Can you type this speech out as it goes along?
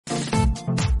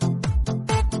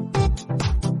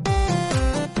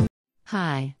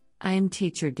Hi, I am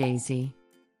Teacher Daisy.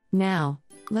 Now,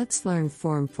 let's learn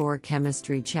Form 4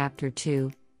 Chemistry Chapter 2,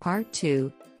 Part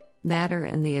 2, Matter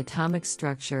and the Atomic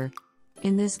Structure.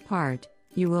 In this part,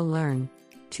 you will learn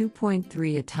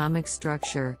 2.3 Atomic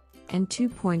Structure and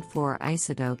 2.4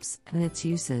 Isotopes and its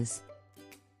Uses.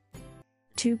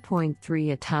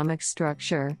 2.3 Atomic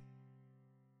Structure.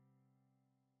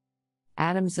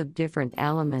 Atoms of different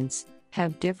elements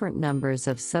have different numbers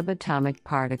of subatomic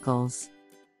particles.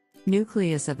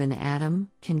 Nucleus of an atom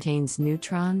contains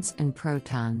neutrons and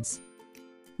protons.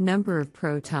 Number of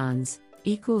protons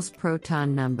equals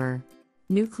proton number.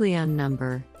 Nucleon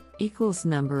number equals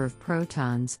number of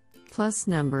protons plus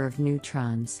number of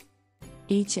neutrons.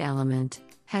 Each element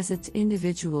has its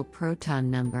individual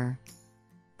proton number.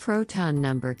 Proton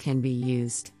number can be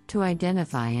used to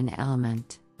identify an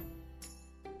element.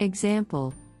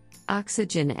 Example: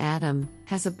 oxygen atom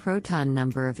has a proton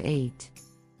number of 8.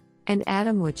 An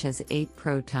atom which has 8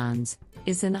 protons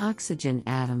is an oxygen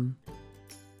atom.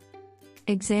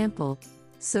 Example: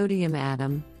 sodium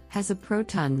atom has a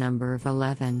proton number of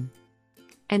 11.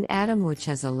 An atom which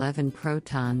has 11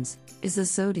 protons is a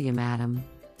sodium atom.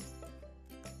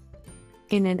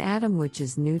 In an atom which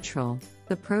is neutral,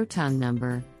 the proton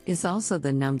number is also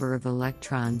the number of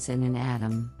electrons in an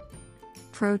atom.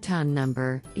 Proton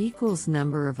number equals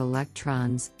number of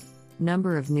electrons.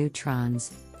 Number of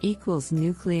neutrons equals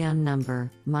nucleon number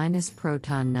minus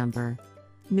proton number.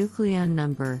 Nucleon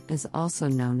number is also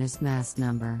known as mass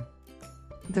number.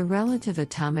 The relative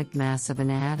atomic mass of an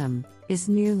atom is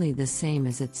nearly the same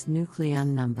as its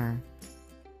nucleon number.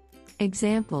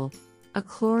 Example: a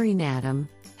chlorine atom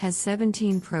has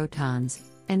 17 protons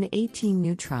and 18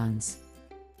 neutrons.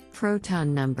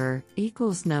 Proton number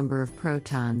equals number of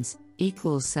protons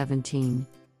equals 17.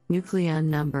 Nucleon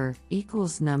number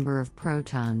equals number of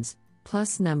protons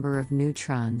plus number of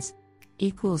neutrons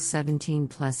equals 17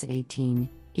 plus 18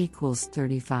 equals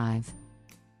 35.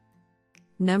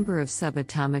 Number of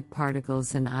subatomic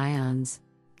particles and ions.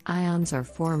 Ions are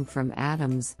formed from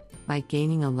atoms by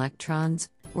gaining electrons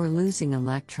or losing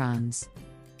electrons.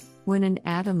 When an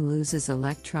atom loses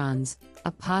electrons,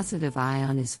 a positive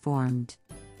ion is formed.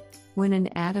 When an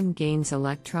atom gains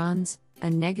electrons,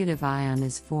 a negative ion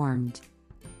is formed.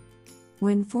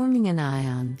 When forming an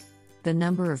ion, the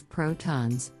number of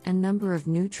protons and number of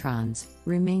neutrons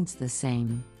remains the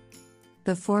same.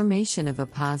 The formation of a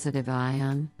positive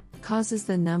ion causes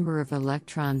the number of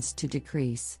electrons to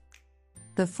decrease.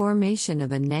 The formation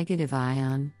of a negative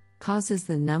ion causes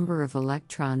the number of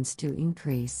electrons to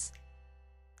increase.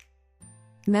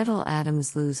 Metal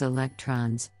atoms lose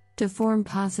electrons to form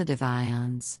positive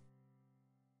ions.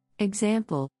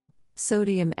 Example: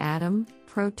 sodium atom,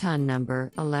 proton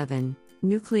number 11,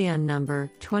 nucleon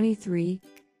number 23.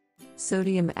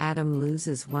 Sodium atom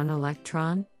loses 1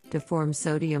 electron to form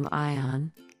sodium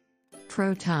ion.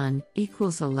 Proton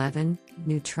equals 11,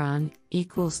 neutron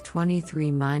equals 23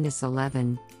 minus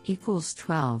 11 equals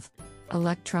 12,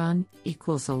 electron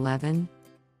equals 11.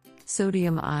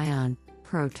 Sodium ion,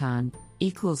 proton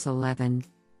equals 11,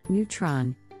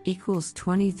 neutron equals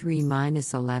 23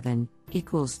 minus 11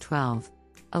 equals 12.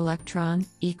 Electron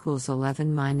equals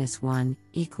 11 minus 1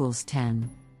 equals 10.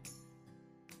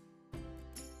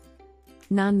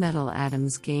 Nonmetal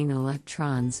atoms gain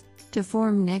electrons to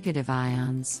form negative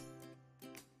ions.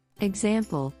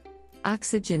 Example: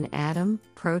 oxygen atom,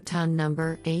 proton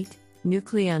number 8,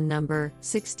 nucleon number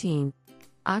 16.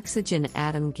 Oxygen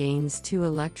atom gains 2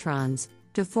 electrons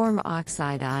to form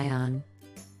oxide ion.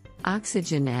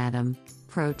 Oxygen atom,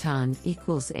 proton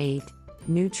equals 8,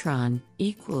 neutron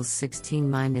equals 16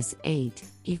 minus 8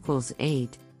 equals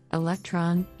 8,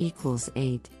 electron equals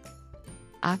 8.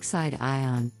 Oxide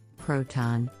ion,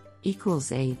 proton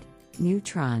equals 8,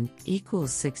 neutron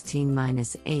equals 16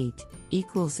 minus 8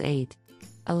 equals 8,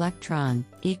 electron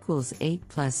equals 8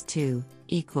 plus 2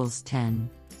 equals 10.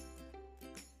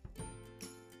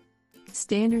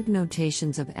 Standard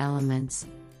notations of elements.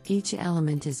 Each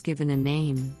element is given a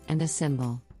name and a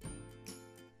symbol.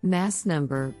 Mass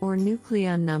number or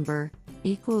nucleon number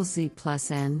equals Z plus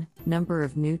N, number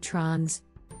of neutrons.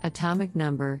 Atomic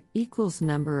number equals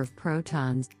number of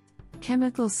protons.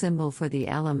 Chemical symbol for the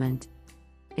element.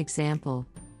 Example: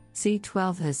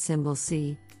 C12 has symbol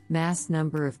C, mass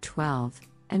number of 12,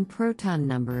 and proton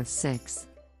number of 6.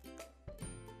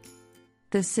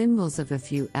 The symbols of a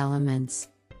few elements: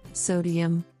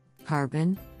 sodium,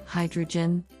 carbon,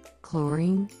 hydrogen,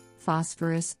 chlorine,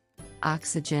 phosphorus,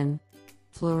 oxygen,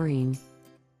 fluorine.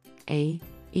 A.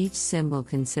 Each symbol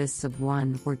consists of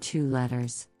 1 or 2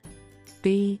 letters.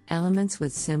 B. Elements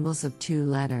with symbols of 2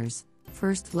 letters.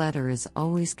 First letter is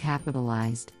always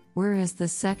capitalized, whereas the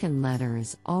second letter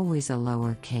is always a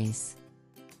lowercase.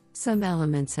 Some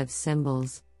elements have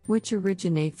symbols, which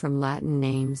originate from Latin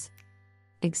names.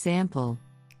 Example: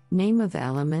 name of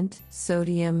element,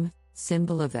 sodium,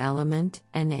 symbol of element,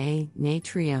 Na,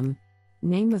 natrium,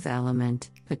 name of element,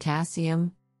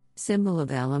 potassium, symbol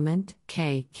of element,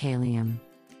 K, kalium.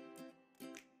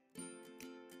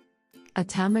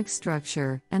 Atomic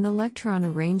structure and electron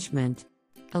arrangement.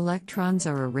 Electrons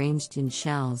are arranged in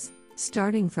shells,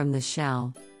 starting from the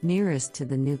shell nearest to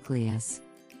the nucleus.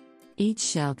 Each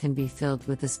shell can be filled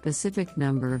with a specific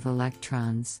number of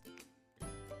electrons.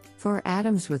 For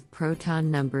atoms with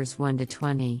proton numbers 1 to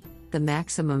 20, the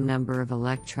maximum number of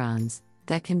electrons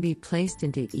that can be placed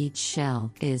into each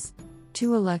shell is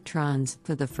 2 electrons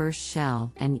for the first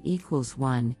shell and equals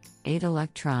 1, 8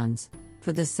 electrons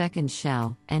for the second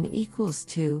shell and equals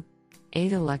 2,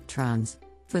 8 electrons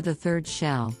for the third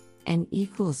shell and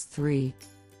equals 3,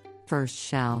 first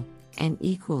shell and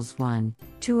equals 1,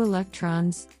 2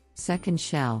 electrons, second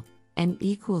shell and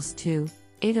equals 2,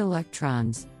 8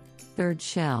 electrons, third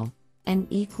shell and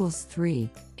equals 3,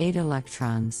 8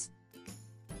 electrons.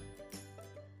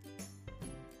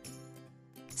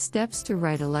 Steps to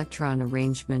write electron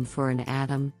arrangement for an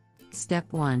atom. Step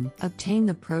 1. Obtain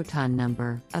the proton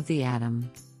number of the atom.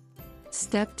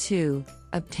 Step 2.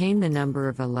 Obtain the number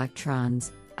of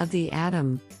electrons of the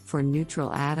atom. For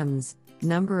neutral atoms,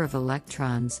 number of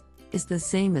electrons is the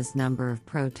same as number of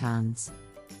protons.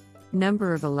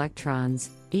 Number of electrons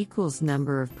equals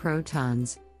number of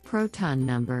protons, proton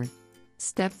number.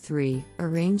 Step 3.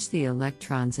 Arrange the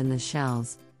electrons in the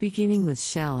shells, beginning with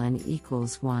shell n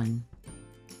equals 1.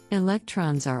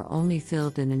 Electrons are only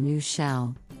filled in a new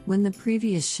shell when the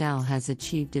previous shell has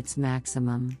achieved its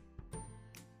maximum.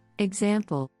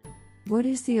 Example: what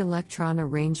is the electron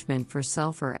arrangement for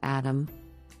sulfur atom?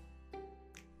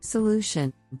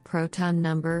 Solution: proton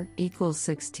number equals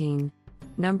 16,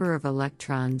 number of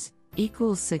electrons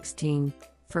equals 16,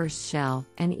 first shell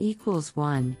and equals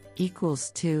 1 equals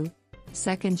 2,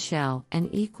 second shell and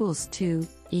equals 2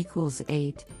 equals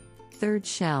 8, third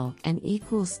shell and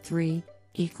equals 3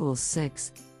 equals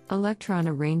 6. Electron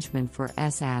arrangement for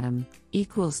S atom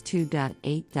equals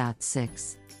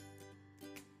 2.8.6.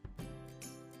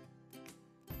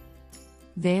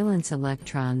 Valence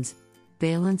electrons.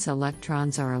 Valence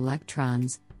electrons are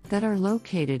electrons that are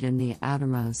located in the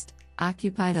outermost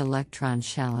occupied electron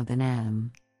shell of an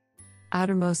atom.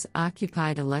 Outermost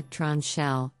occupied electron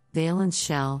shell, valence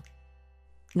shell.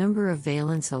 Number of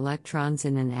valence electrons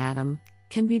in an atom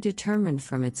can be determined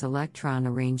from its electron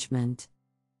arrangement.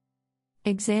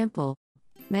 Example: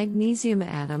 magnesium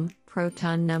atom,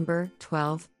 proton number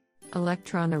 12,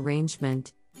 electron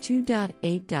arrangement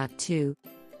 2.8.2,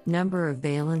 number of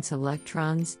valence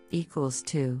electrons equals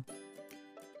 2.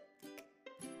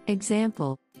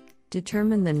 Example: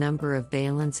 determine the number of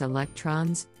valence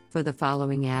electrons for the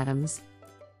following atoms.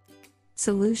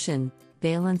 Solution: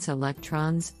 valence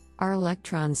electrons are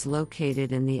electrons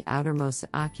located in the outermost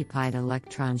occupied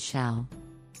electron shell.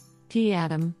 P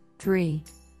atom 3,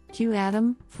 Q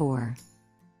atom 4.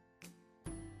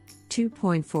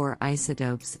 2.4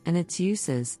 Isotopes and its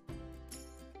uses.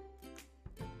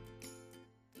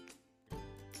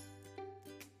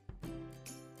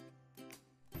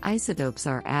 Isotopes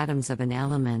are atoms of an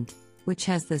element which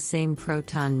has the same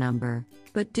proton number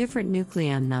but different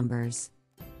nucleon numbers.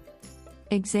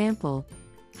 Example: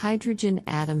 hydrogen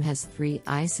atom has 3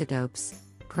 isotopes: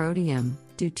 protium,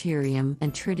 deuterium,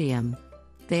 and tritium.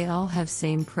 They all have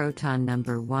same proton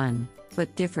number 1,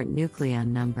 but different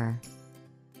nucleon number.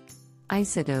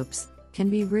 Isotopes can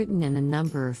be written in a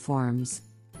number of forms.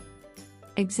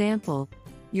 Example: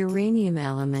 uranium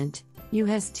element, U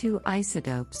has 2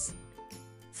 isotopes.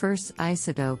 First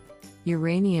isotope,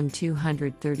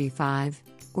 uranium-235,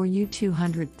 or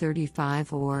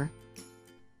U-235 or.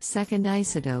 Second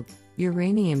isotope,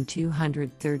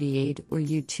 uranium-238 or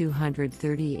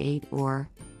U-238 or.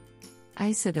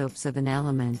 Isotopes of an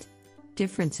element.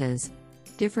 Differences: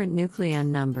 different nucleon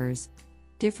numbers,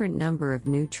 different number of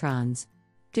neutrons,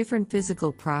 different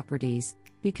physical properties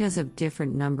because of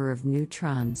different number of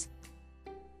neutrons.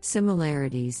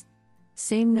 Similarities: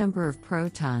 same number of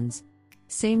protons,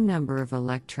 same number of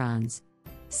electrons,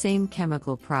 same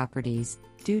chemical properties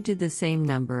due to the same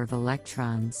number of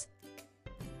electrons.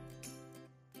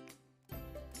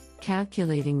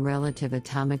 Calculating relative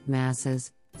atomic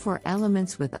masses for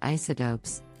elements with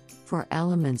isotopes. For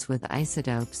elements with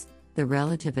isotopes, the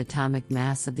relative atomic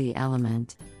mass of the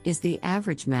element is the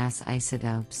average mass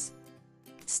isotopes.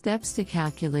 Steps to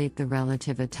calculate the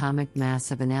relative atomic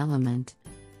mass of an element.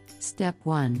 Step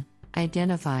 1.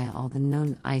 Identify all the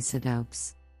known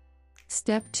isotopes.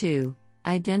 Step 2.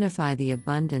 identify the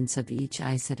abundance of each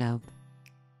isotope.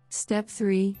 Step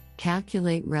 3.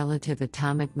 Calculate relative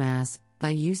atomic mass by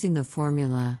using the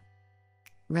formula.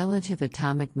 Relative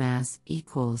atomic mass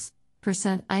equals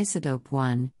percent isotope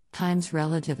 1 times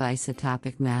relative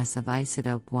isotopic mass of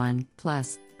isotope 1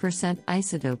 plus percent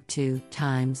isotope 2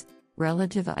 times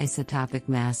relative isotopic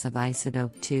mass of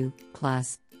isotope 2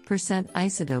 plus percent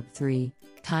isotope 3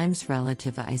 times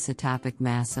relative isotopic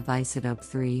mass of isotope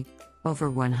 3 over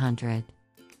 100.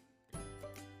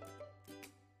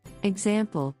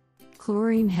 Example: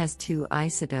 chlorine has 2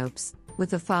 isotopes,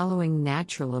 with the following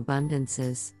natural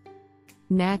abundances.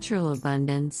 Natural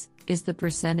abundance is the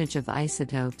percentage of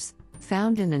isotopes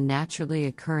found in a naturally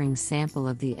occurring sample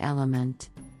of the element.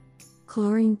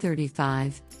 Chlorine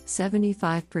 35,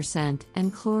 75%,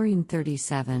 and chlorine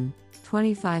 37,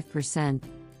 25%.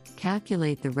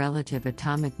 Calculate the relative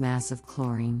atomic mass of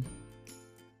chlorine.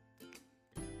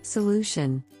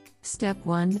 Solution. Step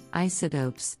 1.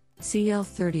 Isotopes,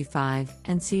 Cl35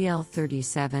 and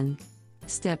Cl37.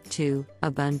 Step 2.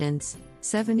 Abundance,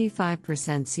 75%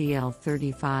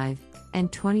 Cl35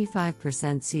 and 25%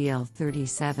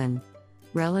 Cl37.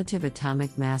 Relative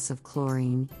atomic mass of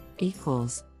chlorine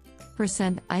equals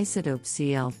percent isotope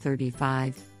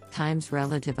Cl35 times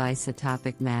relative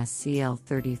isotopic mass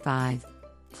Cl35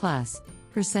 plus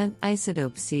percent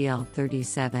isotope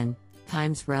Cl37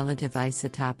 times relative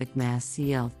isotopic mass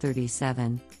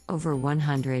Cl37 over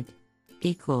 100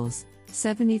 equals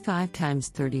 75 times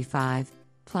 35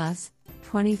 plus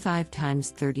 25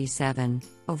 times 37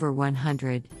 over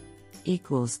 100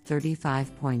 equals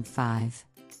 35.5.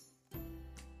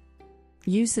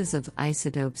 Uses of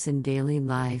isotopes in daily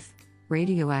life.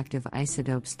 Radioactive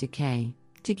isotopes decay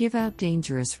to give out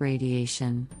dangerous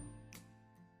radiation.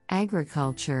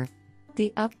 Agriculture.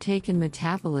 The uptake and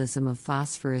metabolism of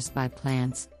phosphorus by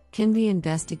plants can be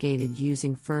investigated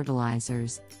using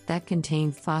fertilizers that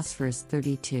contain phosphorus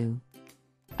 32.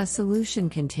 A solution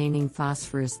containing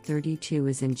phosphorus 32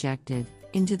 is injected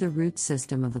into the root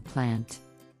system of the plant.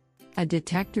 A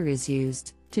detector is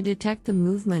used to detect the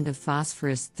movement of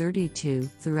phosphorus 32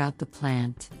 throughout the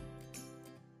plant.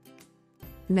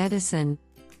 Medicine.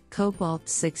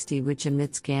 Cobalt-60, which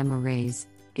emits gamma rays,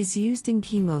 is used in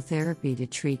chemotherapy to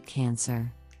treat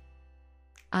cancer.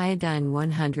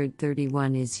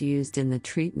 Iodine-131 is used in the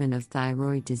treatment of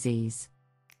thyroid disease.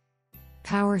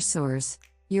 Power source.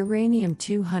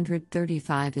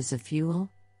 Uranium-235 is a fuel,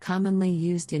 commonly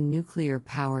used in nuclear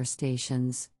power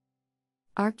stations.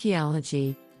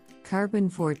 Archaeology.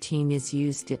 Carbon-14 is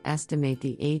used to estimate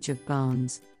the age of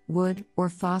bones, wood, or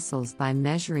fossils by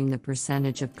measuring the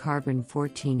percentage of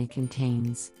carbon-14 it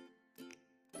contains.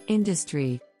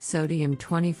 Industry.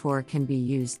 Sodium-24 can be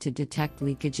used to detect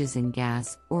leakages in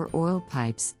gas or oil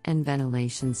pipes and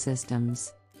ventilation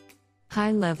systems.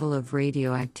 High level of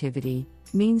radioactivity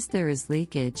means there is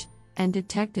leakage, and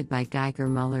detected by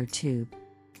Geiger-Müller tube.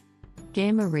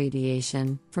 Gamma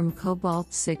radiation from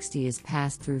cobalt-60 is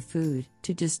passed through food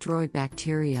to destroy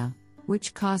bacteria,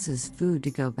 which causes food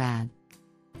to go bad.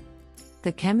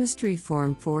 The chemistry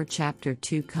form for Chapter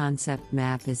 2 concept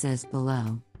map is as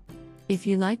below. If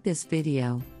you like this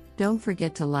video, don't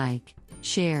forget to like,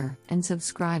 share, and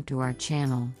subscribe to our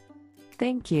channel.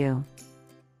 Thank you.